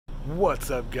What's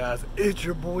up, guys? It's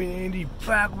your boy Andy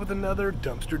back with another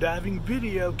dumpster diving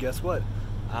video. Guess what?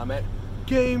 I'm at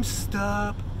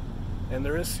GameStop and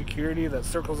there is security that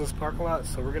circles this parking lot,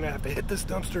 so we're gonna have to hit this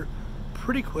dumpster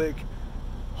pretty quick.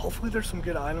 Hopefully there's some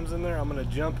good items in there. I'm gonna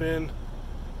jump in.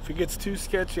 If it gets too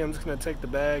sketchy, I'm just gonna take the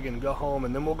bag and go home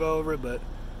and then we'll go over it. But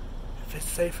if it's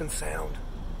safe and sound,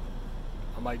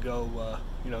 I might go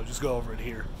just go over it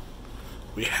here.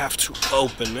 We have to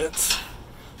open it.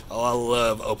 Oh, I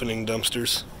love opening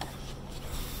dumpsters.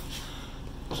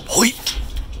 Hoi!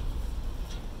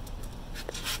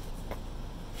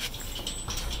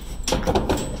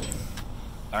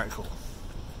 Alright, cool.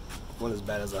 Wasn't as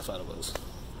bad as I thought it was.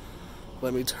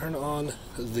 Let me turn on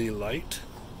the light.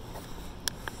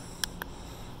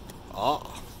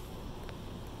 Ah.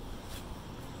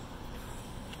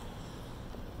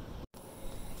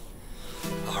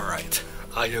 Alright,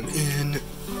 I am in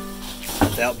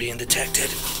without being detected.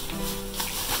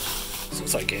 So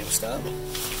it's like GameStop.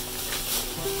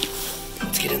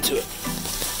 Let's get into it.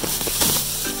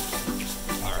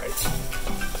 Alright.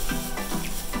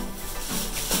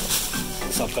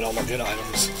 So I'll put all my good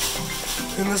items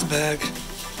in this bag.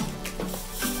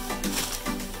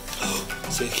 Oh,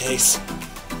 see a case.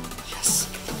 Yes.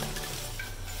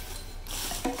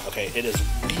 Okay, it is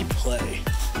replay.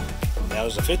 Now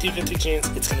there's a 50-50 chance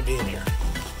it's going to be in here.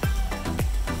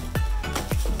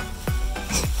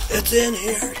 It's in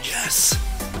here, yes!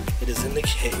 It is in the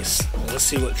case. Now let's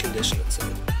see what condition it's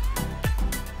in.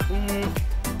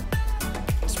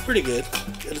 It's pretty good.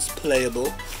 It is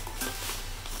playable.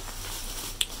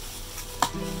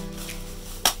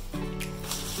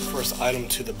 First item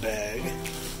to the bag.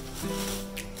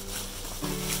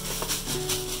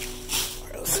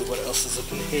 Alright, let's see what else is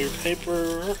up in here.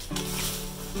 Paper.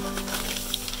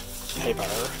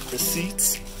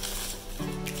 Receipts.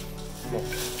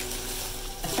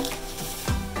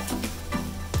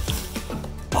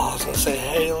 Oh, I was gonna say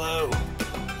Halo.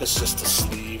 It's just a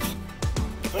sleeve.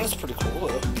 That's pretty cool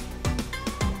though.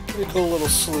 Pretty cool little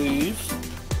sleeve.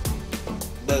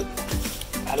 But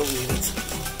I don't need it.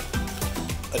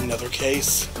 Another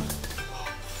case.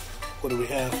 What do we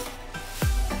have?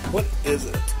 What is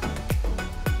it?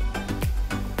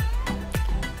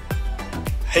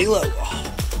 Halo. Oh,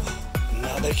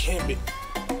 no, that can't be.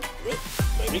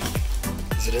 Maybe.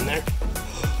 Is it in there?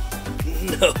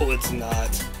 No, it's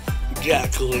not. Got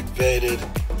clickbaited.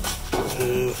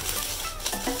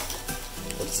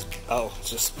 What is it? Oh,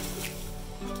 just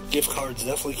gift cards.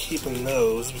 Definitely keeping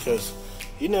those because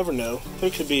you never know.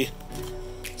 There could be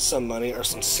some money or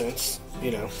some cents,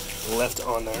 left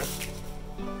on there.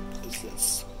 What is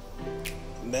this?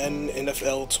 Madden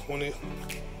NFL 20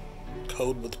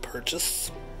 code with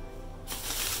purchase.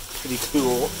 Pretty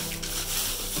cool.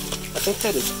 I think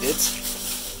that is it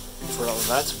for all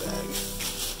that bag.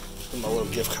 My little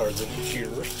gift cards in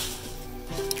here.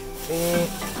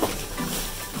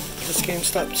 This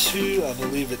GameStop 2, I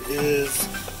believe it is.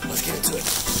 Let's get into it.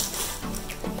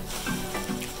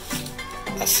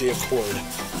 I see a cord.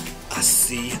 I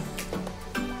see a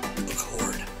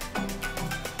cord.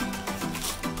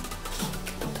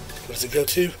 What does it go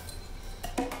to?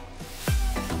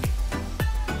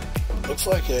 Looks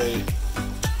like a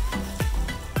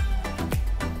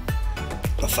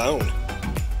phone.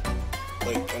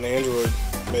 Like an Android,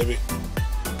 maybe.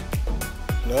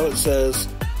 No, it says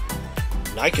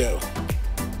Nyko.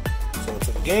 So it's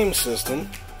a game system.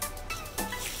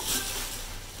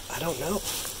 I don't know.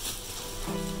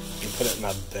 Let me put it in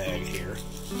my bag here.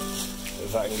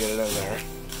 If I can get it in there.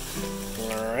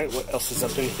 Alright, what else is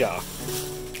up in here?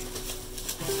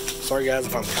 Sorry guys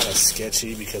if I'm kind of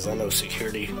sketchy because I know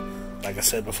security, like I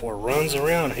said before, runs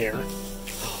around here.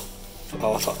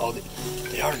 Oh, I thought,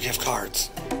 they are gift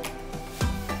cards.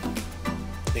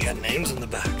 They got names in the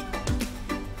back.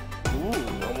 Ooh,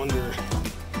 I wonder.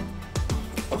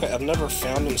 Okay, I've never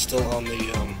found them still on the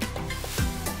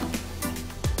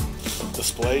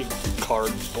display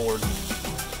card board,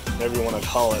 whatever you want to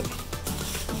call it.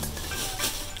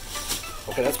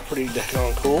 Okay, that's pretty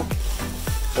daggone cool.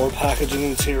 More packaging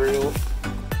material.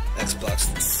 Xbox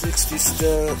 360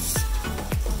 stuff.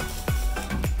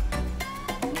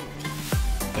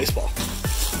 Baseball.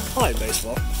 I like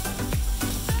baseball.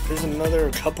 Here's another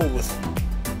couple with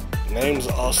names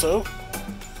also.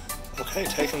 Okay,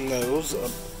 taking those.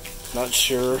 Not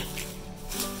sure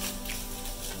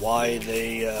why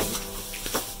they...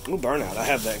 Ooh, Burnout. I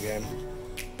have that game.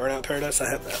 Burnout Paradise, I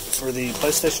have that. For the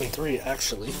PlayStation 3,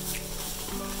 actually.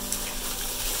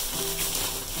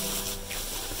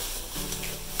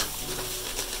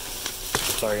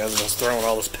 Sorry guys, I'm just throwing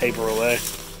all this paper away.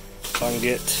 So I can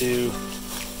get to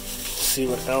see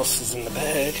what else is in the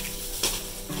bag.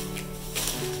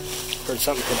 Heard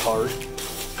something hit hard.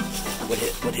 What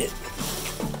hit? What hit?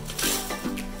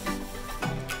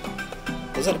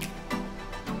 Was that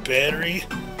a battery?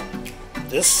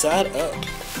 This side up.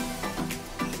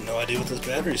 I have no idea what this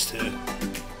battery's to.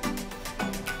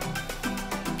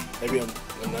 Maybe a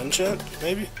nunchuck?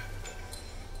 Maybe?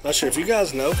 Not sure. If you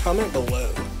guys know, comment below.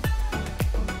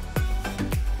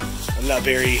 I'm not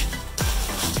very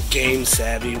game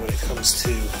savvy when it comes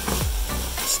to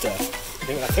stuff.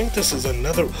 And I think this is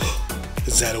another...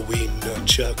 Is that a Wii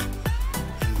nunchuck?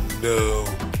 No.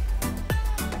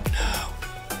 No.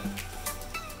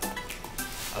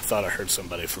 I thought I heard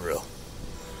somebody for real.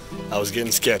 I was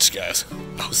getting sketched, guys.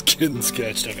 I was getting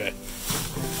sketched. Okay.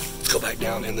 Let's go back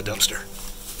down in the dumpster.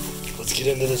 Let's get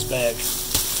into this bag.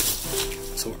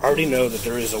 So we already know that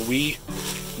there is a Wii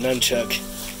nunchuck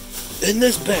in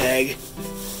this bag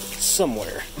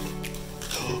somewhere.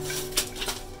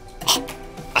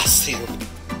 I see them.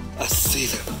 I see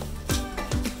them.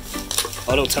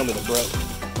 Oh, don't tell me they're broke.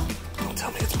 Don't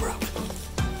tell me it's broke.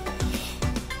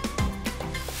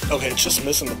 Okay, it's just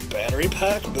missing the battery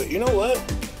pack, but you know what?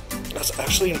 That's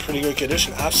actually in pretty good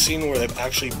condition. I've seen where they've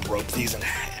actually broke these in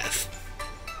half.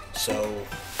 So,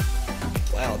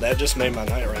 wow, that just made my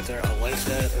night right there. I like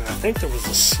that. And I think there was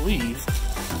a sleeve.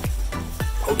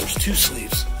 Oh, there's two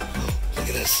sleeves. Look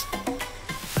at this.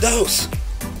 Those!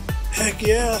 Heck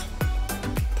yeah!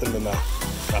 Put them in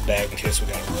my bag in case we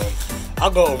gotta run. I'll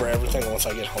go over everything once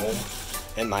I get home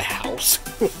in my house.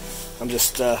 I'm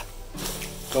just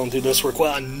going through this work.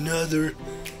 Well, another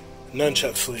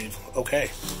nunchuck sleeve.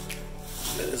 Okay.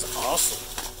 That is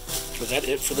awesome. Was that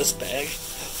it for this bag?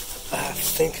 I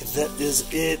think that is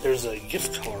it. There's a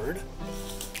gift card.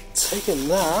 Taking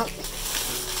that.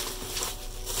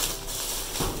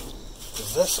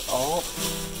 Is this all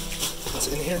that's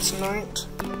in here tonight?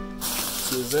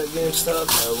 So is that GameStop?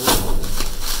 No.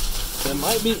 That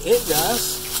might be it,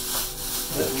 guys.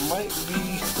 That might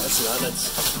be... That's not. That's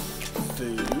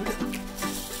food.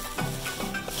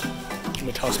 Let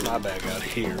me toss my bag out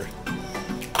here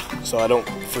so I don't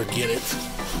forget it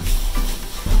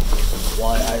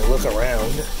while I look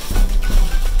around.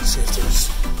 See if there's...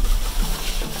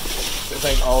 I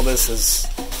think all this is...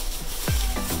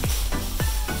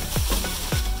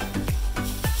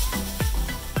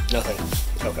 Nothing.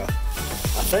 Okay.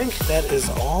 I think that is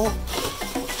all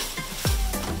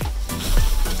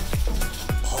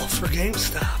for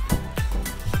GameStop.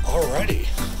 Alrighty.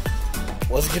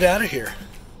 Let's get out of here.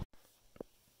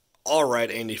 Alright,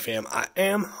 Andy fam. I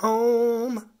am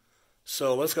home.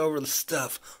 So let's go over the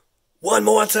stuff one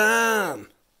more time.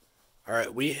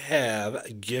 Alright, we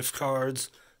have gift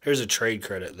cards. Here's a trade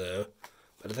credit though.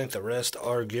 But I think the rest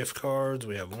are gift cards.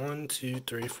 We have 1, 2,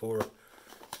 3, 4,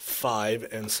 5.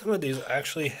 And some of these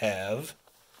actually have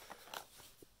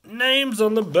names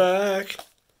on the back.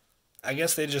 I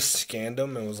guess they just scanned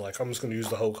them and was like, I'm just going to use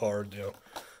the whole card, you know.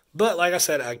 But like I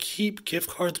said, I keep gift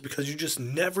cards because you just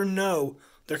never know.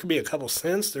 There could be a couple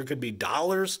cents. There could be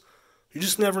dollars. You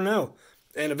just never know.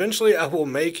 And eventually I will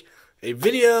make a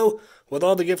video with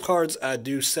all the gift cards I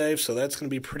do save. So that's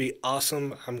going to be pretty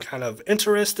awesome. I'm kind of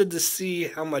interested to see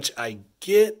how much I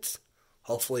get.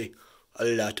 Hopefully a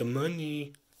lot of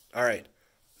money. All right.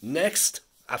 Next,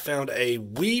 I found a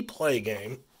Wii Play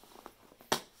game,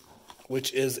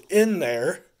 which is in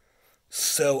there.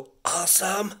 So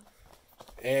awesome.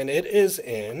 And it is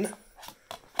in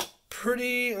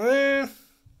pretty, there's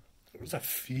a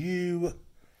few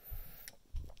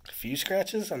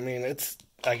scratches. I mean, it's,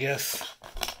 I guess,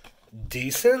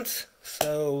 decent.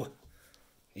 So,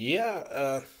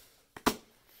 yeah.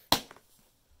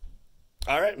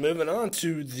 Alright, moving on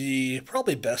to the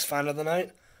probably best find of the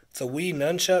night. It's a Wii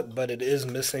nunchuck, but it is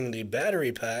missing the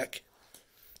battery pack.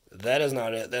 That is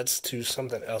not it. That's to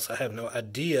something else. I have no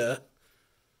idea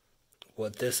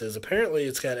what this is. Apparently,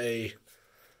 it's got a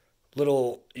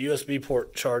little USB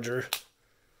port charger.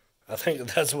 I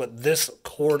think that's what this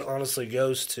cord honestly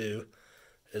goes to,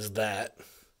 is that.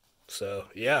 So,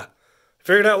 yeah.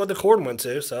 Figured out what the cord went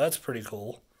to, so that's pretty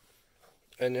cool.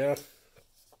 And, yeah.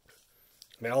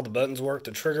 I mean, all the buttons work.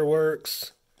 The trigger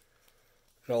works.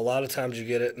 You know, a lot of times you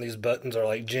get it, and these buttons are,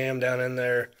 like, jammed down in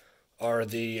there. Or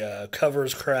the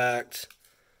cover's cracked.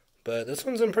 But this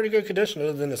one's in pretty good condition,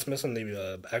 other than it's missing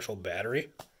the actual battery.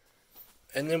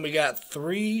 And then we got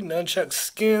 3 nunchuck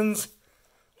skins,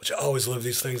 which I always love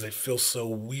these things. They feel so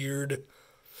weird.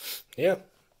 Yeah.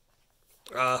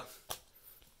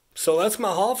 So that's my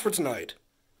haul for tonight.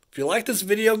 If you like this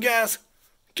video, guys,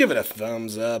 give it a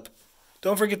thumbs up.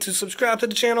 Don't forget to subscribe to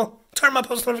the channel. Turn my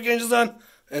post notifications on.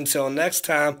 Until next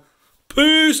time,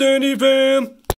 peace, Andy fam.